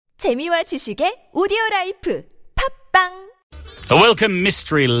재미와 지식의 오디오라이프 팝빵 Welcome,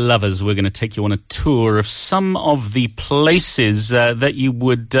 mystery lovers. We're going to take you on a tour of some of the places that you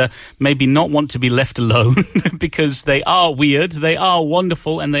would maybe not want to be left alone because they are weird, they are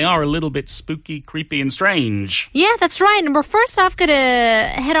wonderful, and they are a little bit spooky, creepy, and strange. Yeah, that's right. And we're first off going to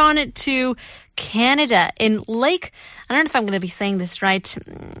head on to Canada in Lake, I don't know if I'm going to be saying this right,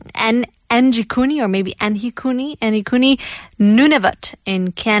 Anjikuni or maybe Anhikuni, Nunavut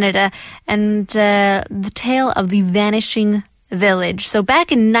in Canada, and the tale of the vanishing village. So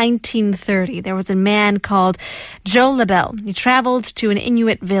back in 1930, there was a man called Joe LaBelle. He traveled to an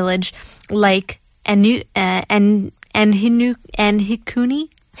Inuit village, Lake Anhikuni.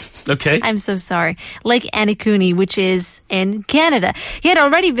 Okay. I'm so sorry. Lake Anhikuni, which is in Canada. He had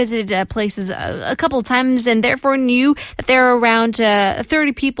already visited places a couple of times and therefore knew that there were around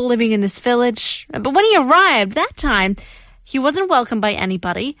 30 people living in this village. But when he arrived that time, he wasn't welcomed by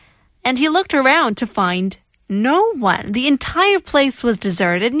anybody, and he looked around to find no one. The entire place was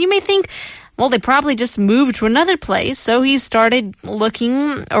deserted, and you may think, well, they probably just moved to another place. So he started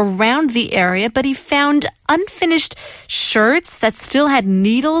looking around the area, but he found unfinished shirts that still had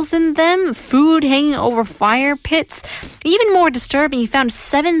needles in them, food hanging over fire pits. Even more disturbing, he found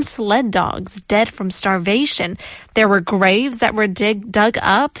 7 sled dogs dead from starvation. There were graves that were dug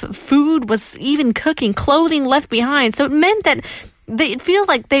up. Food was even cooking, clothing left behind. So it meant that they feel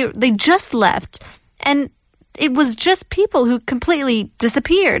like they just left. And it was just people who completely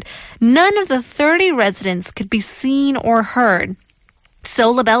disappeared. None of the 30 residents could be seen or heard. So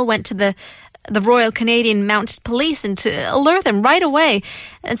LaBelle went to the Royal Canadian Mounted Police and to alert them right away.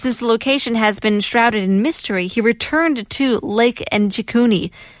 And since the location has been shrouded in mystery, he returned to Lake Anjikuni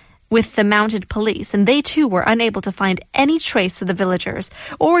with the mounted police, and they too were unable to find any trace of the villagers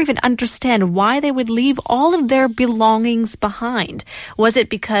or even understand why they would leave all of their belongings behind. Was it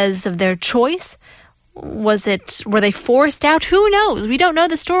because of their choice? Were they forced out? Who knows? We don't know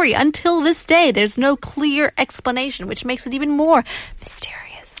the story. Until this day, there's no clear explanation, which makes it even more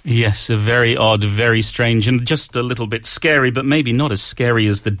mysterious. Yes, very odd, very strange, and just a little bit scary, but maybe not as scary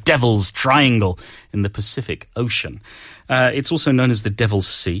as the Devil's Triangle in the Pacific Ocean. It's also known as the Devil's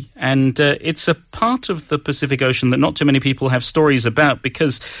Sea, and it's a part of the Pacific Ocean that not too many people have stories about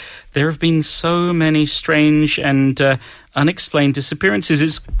because there have been so many strange and unexplained disappearances.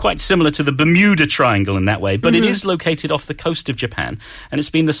 It's quite similar to the Bermuda Triangle in that way, but it is located off the coast of Japan, and it's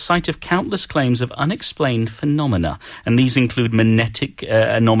been the site of countless claims of unexplained phenomena. And these include magnetic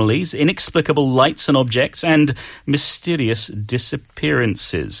anomalies, inexplicable lights and objects, and mysterious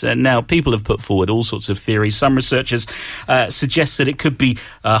disappearances. Now, people have put forward all sorts of theories. Some researchers suggest that it could be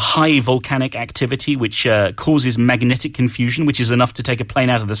high volcanic activity, which causes magnetic confusion, which is enough to take a plane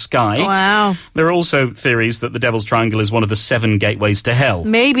out of the sky. Wow. There are also theories that the Devil's Triangle is one of the 7 gateways to hell.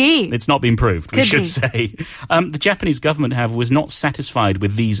 Maybe. It's not been proved, we should be. say. The Japanese government, however, was not satisfied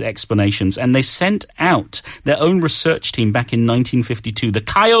with these explanations, and they sent out their own research team back in 1952, the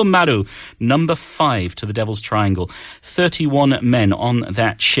Kaiomaru number 5 to the Devil's Triangle. 31 men on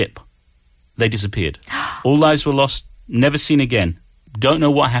that ship. They disappeared. All lives were lost, never seen again. Don't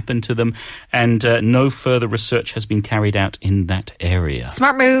know what happened to them, and no further research has been carried out in that area.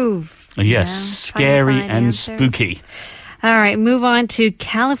 Smart move. Yes, scary and answers. spooky. All right, move on to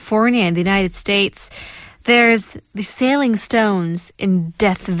California in the United States. There's the sailing stones in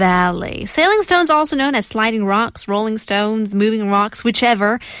Death Valley. Sailing stones, also known as sliding rocks, rolling stones, moving rocks,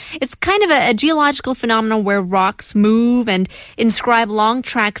 whichever. It's kind of a geological phenomenon where rocks move and inscribe long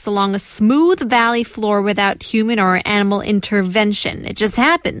tracks along a smooth valley floor without human or animal intervention. It just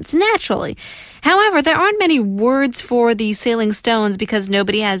happens naturally. However, there aren't many words for the sailing stones because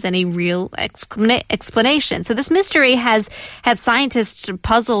nobody has any real explanation. So this mystery has had scientists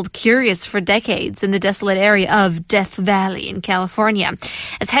puzzled, curious for decades in the desolate area of Death Valley in California,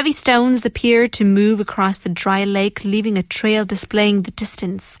 as heavy stones appear to move across the dry lake, leaving a trail displaying the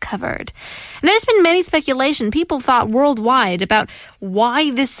distance covered. And there's been many speculation. People thought worldwide about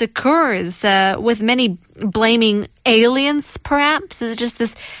why this occurs, with many blaming aliens, perhaps. Is it just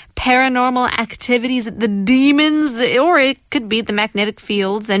this paranormal activities, the demons, or it could be the magnetic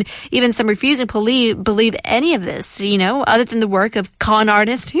fields, and even some refusing to believe any of this, other than the work of con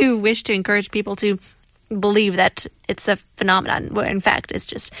artists who wish to encourage people to believe that it's a phenomenon, where in fact it's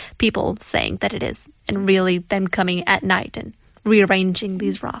just people saying that it is, and really them coming at night and rearranging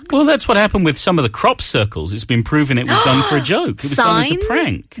these rocks. Well, that's what happened with some of the crop circles. It's been proven it was done for a joke. It was done as a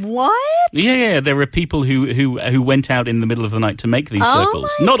prank. What? Yeah, there were people who went out in the middle of the night to make these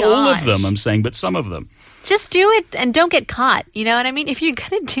circles. Not all of them, I'm saying, but some of them. Just do it and don't get caught. You know what I mean? If you're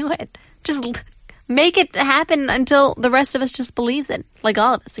going to do it, just make it happen until the rest of us just believes it, like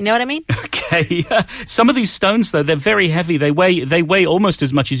all of us. You know what I mean? Okay. Some of these stones, though, they're very heavy. They weigh almost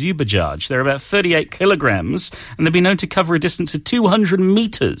as much as you, Bajaj. They're about 38 kilograms, and they've been known to cover a distance of 200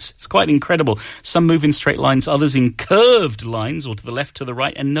 meters. It's quite incredible. Some move in straight lines, others in curved lines, or to the left, to the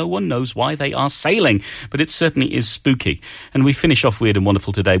right, and no one knows why they are sailing. But it certainly is spooky. And we finish off Weird and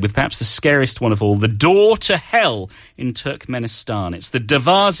Wonderful today with perhaps the scariest one of all, the door to hell in Turkmenistan. It's the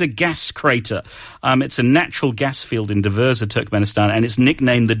Devarza gas crater. It's a natural gas field in Devarza, Turkmenistan, and it's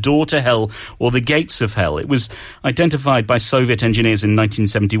nicknamed the door to hell or the gates of hell. It was identified by Soviet engineers in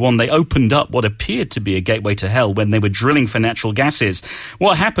 1971. They opened up what appeared to be a gateway to hell when they were drilling for natural gases.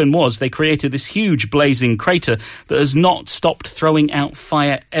 What happened was they created this huge blazing crater that has not stopped throwing out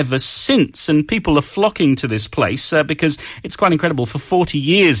fire ever since. And people are flocking to this place because it's quite incredible. For 40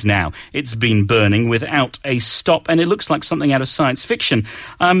 years now, it's been burning without a stop, and it looks like something out of science fiction.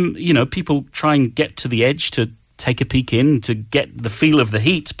 People try and get to the edge to take a peek in to get the feel of the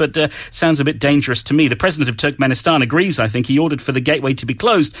heat, but sounds a bit dangerous to me. The president of Turkmenistan agrees, I think. He ordered for the gateway to be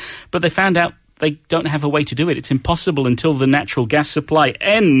closed, but they found out they don't have a way to do it. It's impossible until the natural gas supply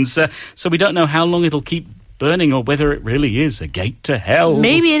ends, so we don't know how long it'll keep burning or whether it really is a gate to hell.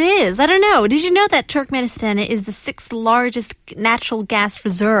 Maybe it is. I don't know. Did you know that Turkmenistan is the 6th largest natural gas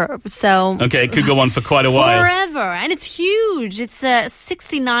reserve? So okay, it could go on for quite a while. Forever. And it's huge. It's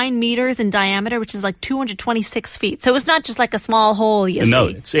 69 meters in diameter, which is like 226 feet. So it's not just like a small hole, you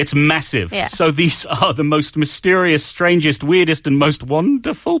No, see. it's massive. Yeah. So these are the most mysterious, strangest, weirdest and most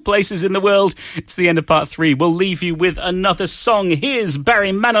wonderful places in the world. It's the end of part 3. We'll leave you with another song. Here's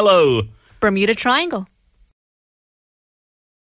Barry Manilow. Bermuda Triangle.